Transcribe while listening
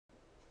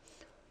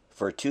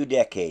For 2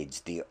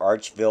 decades, the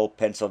Archville,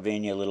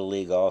 Pennsylvania Little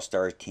League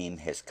All-Star team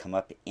has come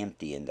up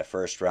empty in the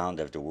first round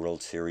of the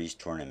World Series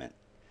tournament.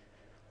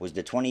 Was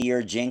the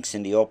 20-year jinx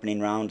in the opening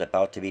round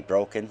about to be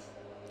broken?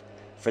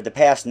 For the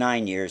past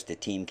 9 years, the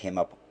team came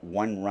up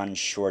 1 run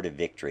short of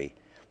victory,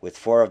 with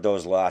 4 of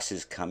those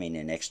losses coming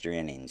in extra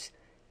innings.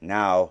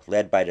 Now,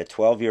 led by the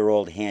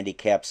 12-year-old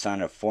handicapped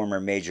son of former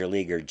Major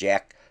Leaguer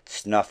Jack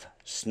Snuff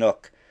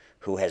Snook,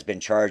 who has been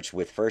charged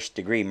with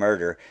first-degree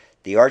murder,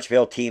 the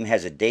Archville team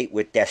has a date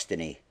with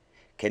destiny.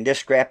 Can this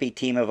scrappy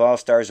team of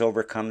All-Stars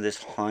overcome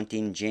this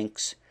haunting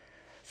jinx?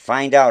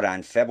 Find out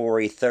on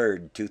February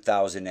 3rd,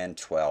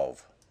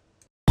 2012.